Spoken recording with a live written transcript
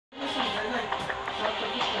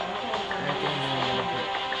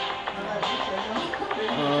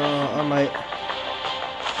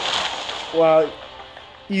Wow.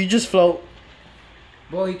 You just float.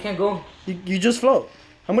 Bro, you can't go. You just float.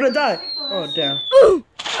 I'm gonna die. Oh, damn.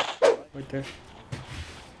 Right there.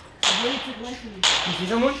 You see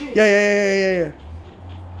someone? Yeah.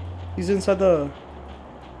 He's inside the...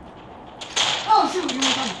 Oh, shoot. You were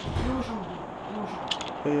shot.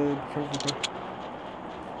 Be careful, bro.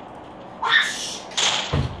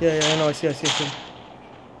 Yeah, I know. I see him.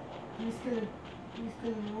 He's killing.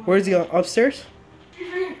 Where is he? Upstairs?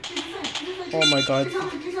 Oh my god.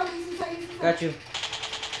 Got you.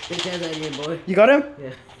 Big chance idea, boy. You got him?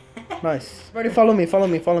 Yeah. Nice. Ready? Follow me.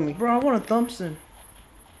 Bro, I want a Thompson.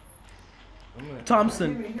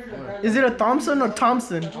 Thompson. Is it a Thompson or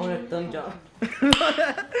Thompson? I want a thumb job. I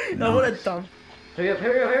want a thumb. Hurry up.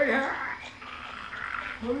 Hurry up,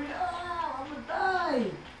 I'm gonna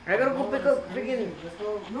die. I gotta go pick up freaking.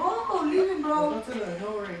 No, leave him, bro.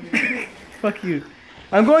 Fuck you.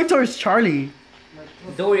 I'm going towards Charlie.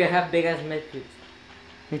 Don't worry, I have big ass medkits.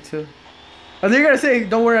 Me too. I think you're gonna say,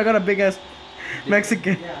 don't worry, I got a big ass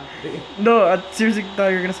Mexican. Yeah. No, I seriously thought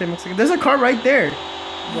you were gonna say Mexican. There's a car right there.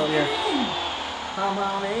 Well, yeah. Come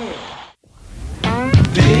on in.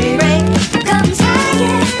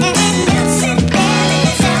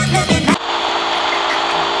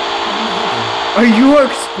 Are you a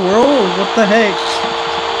squirrel? What the heck?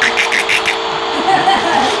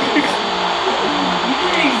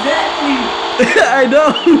 Exactly. I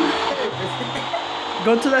know.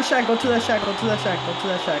 Go to that shack. I'm gonna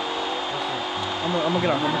get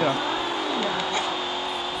off.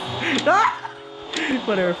 Ah!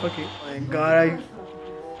 Whatever, fuck it. Oh my god,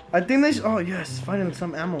 I think they should. Oh yes, finally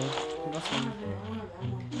some ammo.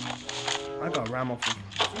 I got ammo for.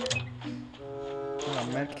 I got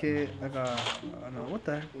medkit. I got. No, what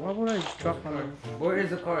the? Why would I drop my? Where is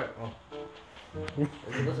the car? Oh. Is it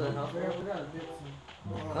go to the house?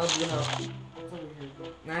 How's the house?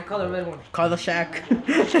 Nah, I call the red one. Call the shack.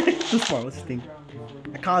 The smallest thing.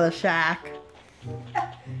 I call the shack.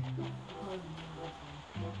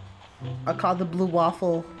 I call the blue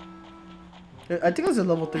waffle. I think there's a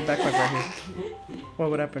level 3 backpack right here. What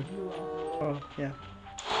would happen? Oh, yeah.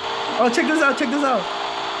 Oh, check this out.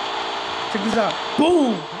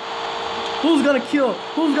 Boom! Who's gonna kill?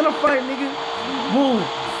 Who's gonna fight, nigga? Boom!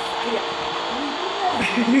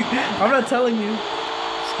 I'm not telling you.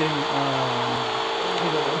 Just kidding.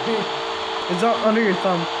 It's all under your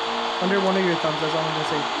thumb. Under one of your thumbs, that's all I'm gonna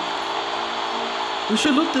say. We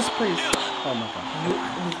should loot this place. Oh my god.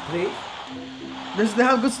 They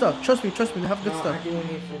have good stuff. Trust me, they have good stuff.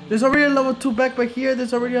 There's already a level 2 backpack here.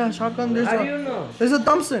 There's already a shotgun. How do you know? There's a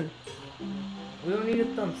Thompson. We don't need a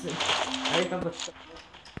Thompson.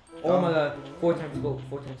 Oh my god. 4 times go.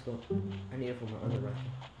 I need it for my other rifle.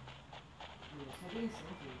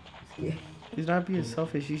 He's not being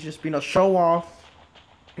selfish. He's just being a show off.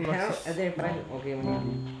 How? I didn't find it. Okay, we need to.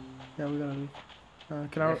 Yeah, we gotta leave.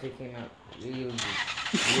 Can I? That shit came out real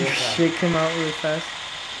Shit came out really fast.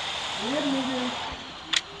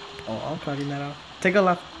 Oh, I'm cutting that out. Take a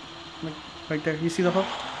left. Like, right there. You see the hook?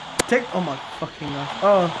 Oh my fucking god.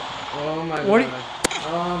 Oh. Oh my god.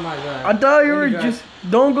 Oh my god. I thought you were just.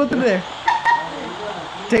 Don't go through there.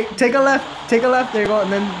 Take a left. There you go,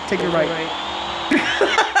 and then take your right.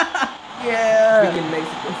 Yeah. Freaking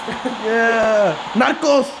Mexican stuff. Yeah.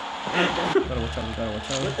 Narcos. Gotta watch out.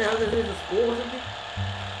 What the hell is this? A school or something?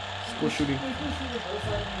 School shooting.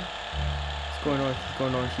 It's going on.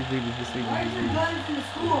 He's leaving.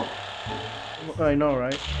 I know,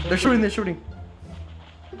 right? They're shooting.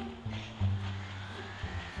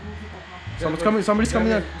 Somebody's coming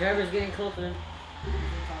there. Driver's getting closer.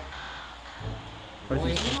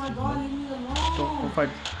 Don't fight.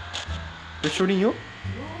 They're shooting you?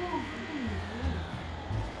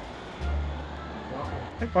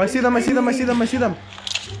 Oh, I see them.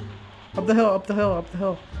 Up the hill.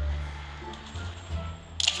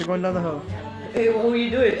 They're going down the hill. Hey, what will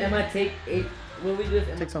you do if Emma take 8? What will we do if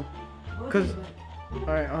Emma take some? Cause,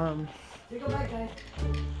 alright, Take a back, guys.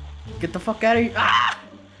 Get the fuck out of here. Ah!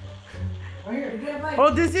 Right here, get a back.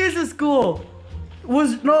 Oh, this is a school.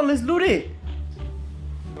 No, let's loot it.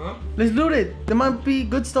 Huh? Let's loot it. There might be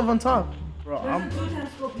good stuff on top. Bro, There's a 2-10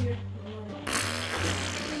 scope here.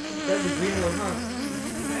 That's the green one, huh?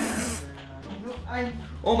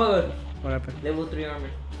 Oh my god. What happened? Level 3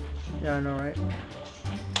 armor. Yeah, I know, right?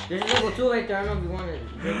 There's level 2 right there. I don't know if you want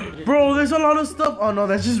it. Bro, there's a lot of stuff. Oh no,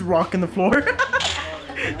 that's just rock in the floor.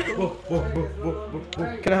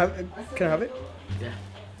 Can I have it? Yeah.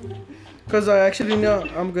 Cause I actually know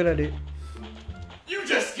I'm good at it. You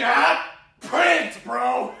just got pranked,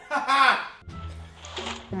 bro. Oh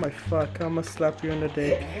my fuck, I'ma slap you in the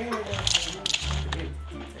dick.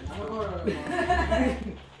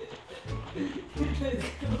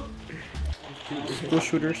 School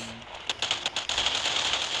shooters.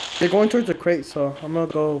 They're going towards the crate, so I'm gonna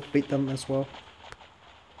go beat them as well.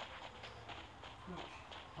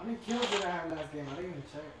 How many kills did I have last game? I didn't even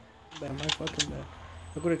check. Damn, my fucking bad.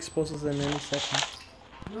 Look what exposes in any second.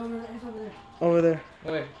 No, it's over there. Over there.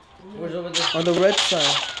 Wait, where's over there? On the red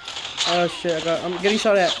side. Oh shit, I'm getting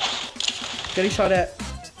shot at. Getting shot at.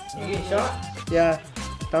 You getting shot? Yeah.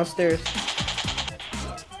 Downstairs.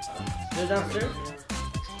 They're downstairs?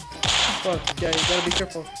 Fuck, yeah, you gotta be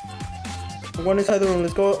careful. I'm going inside the room.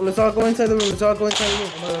 Let's go. Let's all go inside the room. Let's all go inside the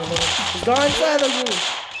room. Let's go inside the room.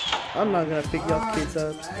 I'm not gonna pick y'all kids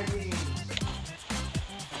up.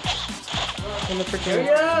 I'm gonna freaking. Hurry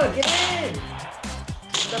up! Get in!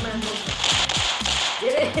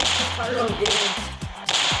 Get in! Carlo, get in!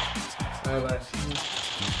 Alright, bye.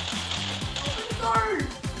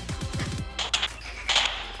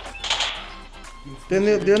 They're in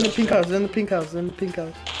the pink house. They're in the pink house. They're in the pink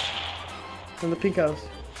house. They're in the pink house.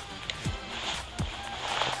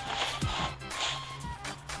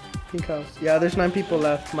 Pink house. Yeah, there's 9 people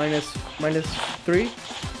left. Minus 3.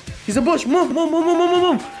 He's a bush. Move.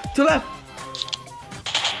 To left.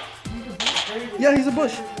 Yeah, he's a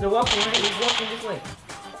bush. They're walking, right? He's walking this way.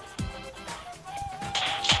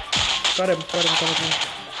 Got him.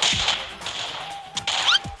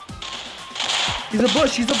 He's a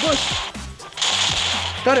bush.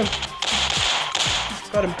 Got him.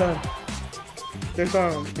 There's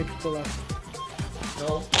 8 people left.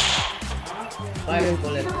 No. 5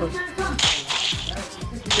 people left.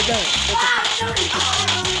 Get down.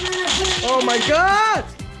 Oh my god!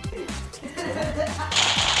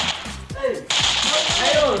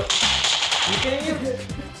 Hey, you kidding me?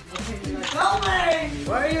 Help me!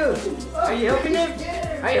 Where are you? Are you helping him?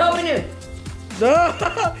 Are you helping him? No!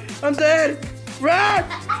 I'm dead! Run!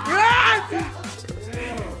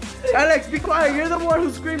 Alex, be quiet. You're the one who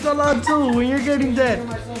screams a lot too when you're getting dead.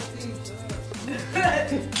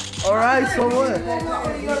 Alright, so what?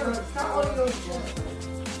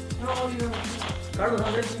 Carlos,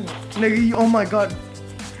 I'm listening. Nigga, oh my god.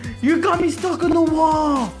 You got me stuck on the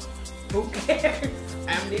wall! Who cares?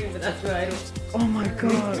 I'm leaving, but that's what I don't. Oh my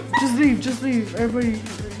god. Just leave. Everybody,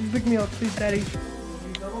 pick me up, please, daddy.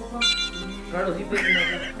 Carlos, you picked me up.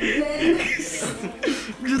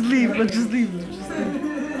 Just leave.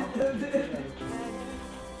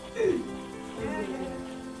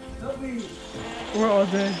 We're all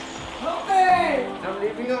dead. Help me! I'm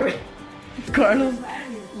leaving already. Carlos?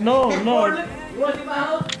 No. You want to leave my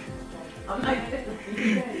house? I'm like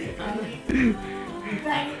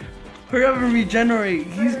Hurry up and regenerate.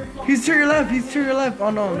 He's to your left. Oh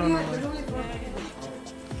no.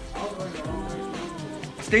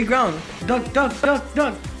 Stay ground. Duck.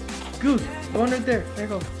 Goose. The one right there. There you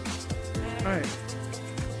go. Alright.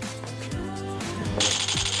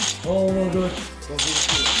 Oh my god.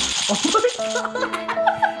 Oh my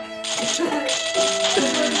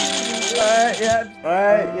god.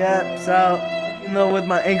 Alright, yeah. So, with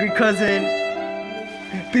my angry cousin.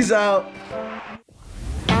 Peace out.